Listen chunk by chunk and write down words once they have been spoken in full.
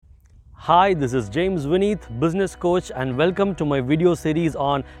Hi, this is James Vineeth, business coach, and welcome to my video series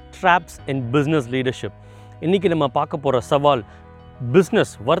on traps in business leadership. இன்னைக்கு நம்ம பார்க்க போகிற சவால்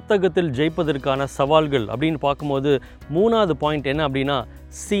business வர்த்தகத்தில் ஜெயிப்பதற்கான சவால்கள் அப்படின்னு பார்க்கும்போது மூணாவது பாயிண்ட் என்ன அப்படின்னா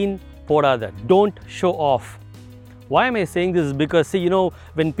சீன் போடாத, don't show of. Why am I saying this is because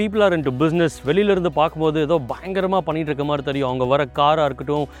when people are into business வெளியிலேருந்து பார்க்கும்போது ஏதோ பயங்கரமாக பண்ணிகிட்டு இருக்க மாதிரி தெரியும். அவங்க வர காராக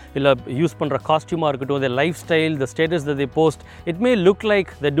இருக்கட்டும், இல்லை யூஸ் பண்ணுற காஸ்டியூமாக இருக்கட்டும், their lifestyle, the status that they post, it may look like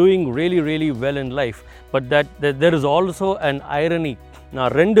they're doing really well in life, but that there is also an irony.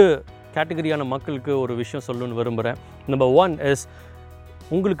 நான் ரெண்டு கேட்டகரியான மக்களுக்கு ஒரு விஷயம் சொல்லணும்னு விரும்புகிறேன். நம்பர் ஒன் இஸ்,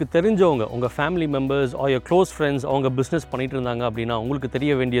 உங்களுக்கு தெரிஞ்சவங்க, உங்கள் family members or your close friends அவங்க பிஸ்னஸ் பண்ணிகிட்டு இருந்தாங்க அப்படின்னா உங்களுக்கு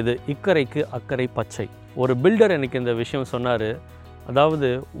தெரிய வேண்டியது இக்கரைக்கு அக்கறை பச்சை. ஒரு பில்டர் எனக்கு இந்த விஷயம் சொன்னார். அதாவது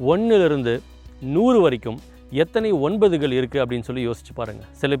 1லிருந்து 100 வரைக்கும் எத்தனை 9கள் இருக்குது அப்படின்னு சொல்லி யோசிச்சு பாருங்கள்.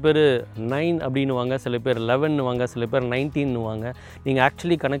 சில பேர் 9 அப்படின்னுவாங்க, சில பேர் 11னுவாங்க, சில பேர் 19னுவாங்க. நீங்கள்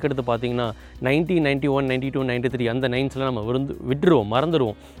ஆக்சுவலி கணக்கெடுத்து பார்த்தீங்கன்னா 90, 91, 92, 93 அந்த 9ஸ்லாம் நம்ம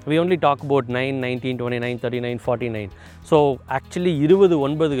மறந்துடுவோம். we only talk about 9, 19, 29, 39, 49. So actually 20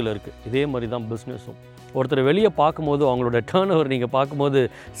 9கள் இருக்குது. இதே மாதிரி தான் பிஸ்னஸும். ஒருத்தர் வெளியே பார்க்கும்போது அவங்களோட டேர்ன் ஓவர் நீங்கள் பார்க்கும்போது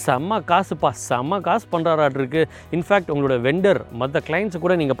செம்ம காசு பண்ணுறாராட்ருக்கு. இன்ஃபேக்ட் உங்களோட வெண்டர் மற்ற கிளைண்ட்ஸை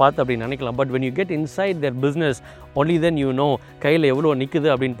கூட நீங்கள் பார்த்து அப்படி நினைக்கலாம். But when you get inside their business only then you know கையில் எவ்வளோ நிற்குது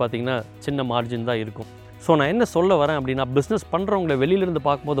அப்படின்னு பார்த்தீங்கன்னா சின்ன மார்ஜின் தான் இருக்கும். ஸோ நான் என்ன சொல்ல வரேன் அப்படின்னா, பிஸ்னஸ் பண்ணுறவங்கள வெளியிலேருந்து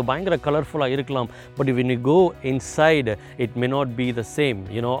பார்க்கும்போது பயங்கர கலர்ஃபுல்லாக இருக்கலாம். But when you go inside it may not be the same.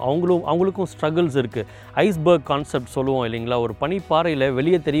 அவங்களுக்கும் ஸ்ட்ரகிள்ஸ் இருக்குது. ஐஸ்பர்க் கான்செப்ட் சொல்லுவோம் இல்லைங்களா? ஒரு பனிப்பாறையில்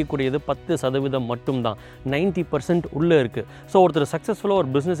வெளியே தெரியக்கூடியது 10% மட்டும்தான், 90% உள்ளே இருக்குது. ஸோ ஒருத்தர் சக்ஸஸ்ஃபுல்லாக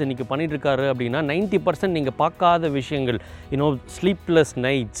ஒரு பிஸ்னஸ் இன்றைக்கி பண்ணிகிட்ருக்காரு அப்படின்னா 90% நீங்கள் பார்க்காத விஷயங்கள், ஸ்லீப்லெஸ்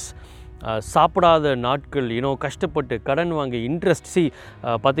நைட்ஸ், சாப்பிடாத நாட்கள், கஷ்டப்பட்டு கடன் வாங்கி இன்ட்ரெஸ்ட்.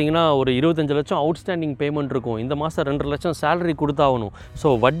 பார்த்தீங்கன்னா ஒரு 25 லட்சம் அவுட்ஸ்டாண்டிங் பேமெண்ட் இருக்கும். இந்த மாதம் 2 லட்சம் சேலரி கொடுத்தாகணும். ஸோ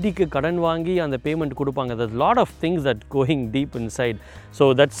வட்டிக்கு கடன் வாங்கி அந்த பேமெண்ட் கொடுப்பாங்க. there's a lot of things that going deep inside. So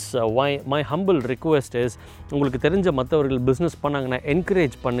that's why my humble request is, உங்களுக்கு தெரிஞ்ச மற்றவர்கள் பிஸ்னஸ் பண்ணாங்கன்னா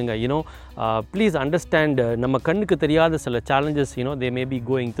என்கரேஜ் பண்ணுங்கள். ப்ளீஸ் அண்டர்ஸ்டாண்ட், நம்ம கண்ணுக்கு தெரியாத சில challenges they may be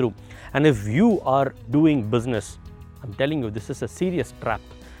going through. And if you are doing business, I'm telling you, this is a serious trap.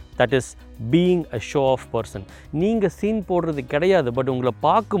 That is being a show-off person. நீங்கள் சீன் போடுறது கிடையாது, but உங்களை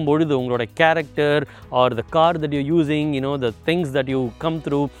பார்க்கும் பொழுது உங்களோட character or the car that you're using, the things that you come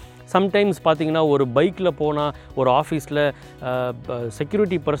through. Sometimes பார்த்தீங்கன்னா ஒரு பைக்கில் போனால் ஒரு ஆஃபீஸில்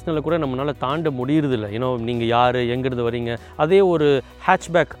செக்யூரிட்டி பர்சனலை கூட நம்மளால் தாண்ட முடியறதில்ல. நீங்கள் யார், எங்கேருந்து வரீங்க. அதே ஒரு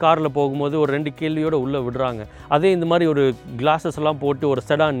ஹேட்ச்பேக் காரில் போகும்போது ஒரு 2 கேள்வியோடு உள்ளே விடுறாங்க. அதே இந்த மாதிரி ஒரு கிளாஸஸ் எல்லாம் போட்டு ஒரு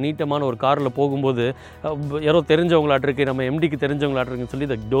செடான் நீட்டமான ஒரு காரில் போகும்போது யாரோ தெரிஞ்சவங்களாட்டிருக்கு, நம்ம எம்டிக்கு தெரிஞ்சவங்களாட்டிருக்குன்னு சொல்லி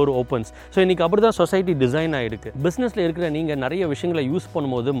த டோர் ஓப்பன்ஸ். ஸோ இன்றைக்கி அப்படி தான் சொசைட்டி டிசைன் ஆகிருக்கு. பிஸ்னஸில் இருக்கிற நீங்கள் நிறைய விஷயங்களை யூஸ்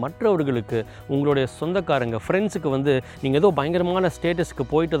பண்ணும்போது மற்றவர்களுக்கு, உங்களுடைய சொந்தக்காரங்க, ஃப்ரெண்ட்ஸுக்கு நீங்கள் ஏதோ பயங்கரமான ஸ்டேட்டஸ்க்கு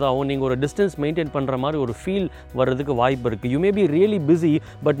போயிட்டதாகவும் நீங்கள் ஒரு டிஸ்டன்ஸ் மெயின்டைன் பண்ணுற மாதிரி ஒரு ஃபீல் வர்றதுக்கு வாய்ப்பு இருக்குது. You may be really busy,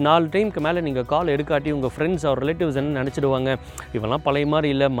 but 4 டைமுக்கு மேலே நீங்கள் கால் எடுக்காட்டி உங்கள் ஃப்ரெண்ட்ஸ் ஆர் ரிலேட்டிவ்ஸ் என்ன நினச்சிடுவாங்க, இவெல்லாம் பழைய மாதிரி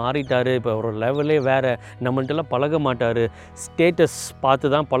இல்லை, மாறிட்டார், இப்போ ஒரு லெவலே வேறு, நம்மள்ட்டெல்லாம் பழக மாட்டார், ஸ்டேட்டஸ்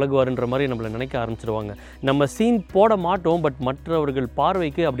பார்த்து தான் பழகுவாருன்ற மாதிரி நம்மளை நினைக்க ஆரம்பிச்சிடுவாங்க. நம்ம சீன் போட மாட்டோம், பட் மற்றவர்கள்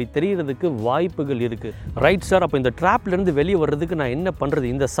பார்வைக்கு அப்படி தெரிகிறதுக்கு வாய்ப்புகள் இருக்குது. ரைட் சார், அப்போ இந்த ட்ராப்லேருந்து வெளியே வர்றதுக்கு நான் என்ன பண்ணுறது?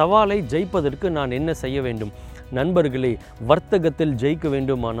 இந்த சவாலை ஜெயிப்பதற்கு நான் என்ன செய்ய வேண்டும்? நண்பர்களே, வர்த்தகத்தில் ஜெயிக்க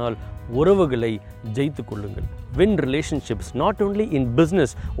வேண்டுமானால் உறவுகளை ஜெயித்து கொள்ளுங்கள். Win relationships, not only in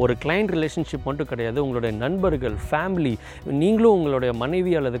business. ஒரு கிளைண்ட் ரிலேஷன்ஷிப் மட்டும் கிடையாது, உங்களுடைய நண்பர்கள், ஃபேமிலி, நீங்களும் உங்களுடைய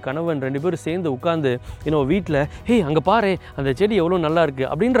மனைவி அல்லது கணவன் 2 பேரும் சேர்ந்து உட்காந்து வீட்டில், ஹே அங்கே பாரு அந்த செடி எவ்வளோ நல்லா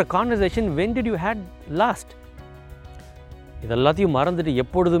இருக்குது அப்படின்ற conversation when did you had last? இதெல்லாத்தையும் மறந்துட்டு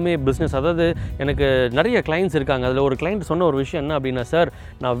எப்பொழுதுமே பிஸ்னஸ். அதாவது எனக்கு நிறைய கிளைண்ட்ஸ் இருக்காங்க. அதில் ஒரு கிளைண்ட் சொன்ன ஒரு விஷயம் என்ன அப்படின்னா, சார்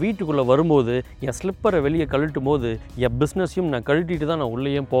நான் வீட்டுக்குள்ளே வரும்போது என் ஸ்லிப்பரை வெளியே கழட்டும் போது என் பிஸ்னஸையும் நான் கழட்டிட்டு தான் நான்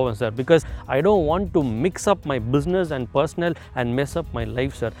உள்ளேயும் போவேன் sir, because I don't want to mix up my business and personal and mess up my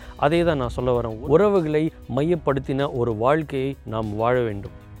life sir. அதே தான் நான் சொல்ல வரேன். உறவுகளை மையப்படுத்தின ஒரு வாழ்க்கையை நாம் வாழ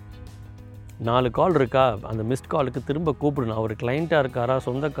வேண்டும். 4 கால் இருக்கா, அந்த மிஸ்ட் காலுக்கு திரும்ப கூப்பிடணும். அவர் கிளைண்ட்டாக இருக்காரா,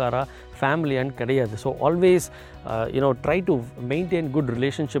 சொந்தக்காரா, ஃபேமிலியான்னு கிடையாது. So always try to maintain good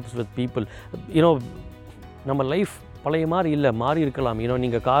relationships with people. நம்ம லைஃப் பழைய மாதிரி இல்லை, மாறி இருக்கலாம்.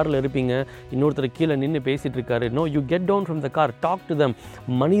 நீங்கள் காரில் இருப்பீங்க, இன்னொருத்தர் கீழே நின்று பேசிகிட்டு இருக்காரு. You get down from the car, talk to them.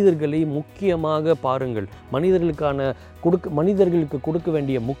 மனிதர்களை முக்கியமாக பாருங்கள். மனிதர்களுக்கு கொடுக்க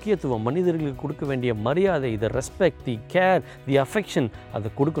வேண்டிய முக்கியத்துவம், மனிதர்களுக்கு கொடுக்க வேண்டிய மரியாதை, the respect, the care, the affection,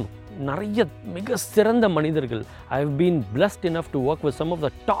 அதை கொடுக்கணும். நிறைய மிக சிறந்த மனிதர்கள். I have been blessed enough to work with some of the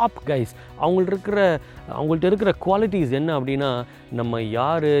top guys. அவங்கள்ட்ட இருக்கிற குவாலிட்டிஸ் என்ன அப்படின்னா, நம்ம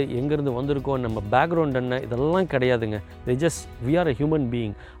யார், எங்கேருந்து வந்திருக்கோம், நம்ம பேக்ரவுண்ட் என்ன, இதெல்லாம் கிடையாதுங்க. They just we are a human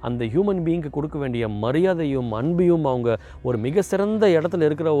being. அந்த ஹியூமன் பீயிங்க்கு கொடுக்க வேண்டிய மரியாதையும் அன்பையும் அவங்க ஒரு மிக சிறந்த இடத்துல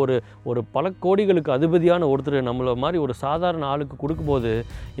இருக்கிற ஒரு பல கோடிகளுக்கு அதிபதியான ஒருத்தர் நம்மள மாதிரி ஒரு சாதாரண ஆளுக்கு கொடுக்கும்போது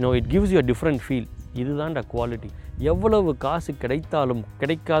it gives you a different feel. இதுதான்டா குவாலிட்டி. எவ்வளவு காசு கிடைத்தாலும்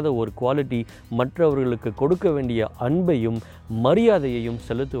கிடைக்காத ஒரு குவாலிட்டி மற்றவர்களுக்கு கொடுக்க வேண்டிய அன்பையும் மரியாதையையும்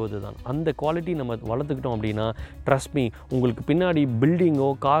செலுத்துவது தான். அந்த குவாலிட்டி நம்ம வளர்த்துக்கிட்டோம் அப்படின்னா, ட்ரஸ்ட் மீ, உங்களுக்கு பின்னாடி பில்டிங்கோ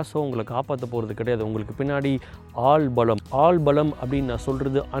காசோ உங்களை காப்பாற்ற போகிறது கிடையாது. உங்களுக்கு பின்னாடி ஆள் பலம் அப்படின்னு நான்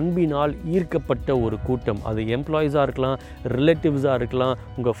சொல்கிறது அன்பினால் ஈர்க்கப்பட்ட ஒரு கூட்டம். அது எம்ப்ளாயீஸாக இருக்கலாம், ரிலேட்டிவ்ஸாக இருக்கலாம்,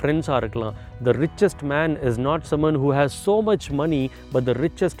 உங்கள் ஃப்ரெண்ட்ஸாக இருக்கலாம். The richest man is not someone who has so much money, but the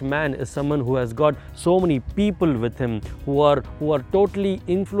richest man is someone who has got so many people with him who are totally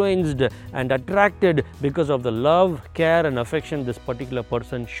influenced and attracted because of the love, care and affection this particular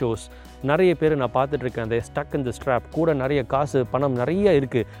person shows. நிறைய பேர் நான் பார்த்துட்ருக்கேன், அந்த stuck இந்த strap கூட நிறைய காசு பணம் நிறைய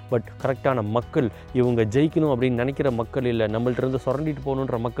இருக்குது, பட் கரெக்டான மக்கள், இவங்க ஜெயிக்கணும் அப்படின்னு நினைக்கிற மக்கள் இல்லை, நம்மள்ட்ட இருந்து சுரண்டிட்டு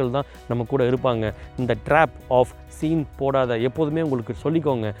போகணுன்ற மக்கள் தான் நம்ம கூட இருப்பாங்க. இந்த ட்ராப் ஆஃப் சீன் போடாத. எப்போதுமே உங்களுக்கு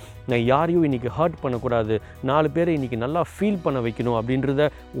சொல்லிக்கோங்க, நான் யாரையும் இன்றைக்கி ஹர்ட் பண்ணக்கூடாது, 4 பேரை இன்றைக்கி நல்லா ஃபீல் பண்ண வைக்கணும் அப்படின்றத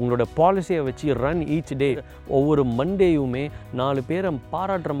உங்களோட பாலிசியை வச்சு ரன் ஈச் டே. ஒவ்வொரு மண்டேயுமே 4 பேரை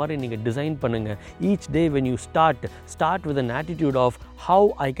பாராட்டுற மாதிரி நீங்கள் டிசைன் பண்ணுங்கள். Each day when you start with an attitude of how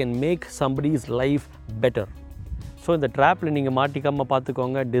I can make somebody's life better. So இந்த ட்ராப்பில் நீங்கள் மாட்டிக்காமல்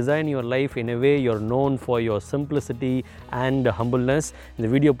பார்த்துக்கோங்க. Design your life in a way you're known for your simplicity and humbleness. இந்த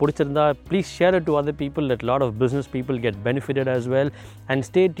video பிடிச்சிருந்தா please share it to other people, that lot of business people get benefited as well. And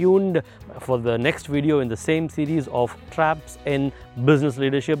stay tuned for the next video in the same series of Traps in Business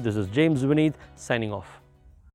Leadership. This is James Vineeth signing off.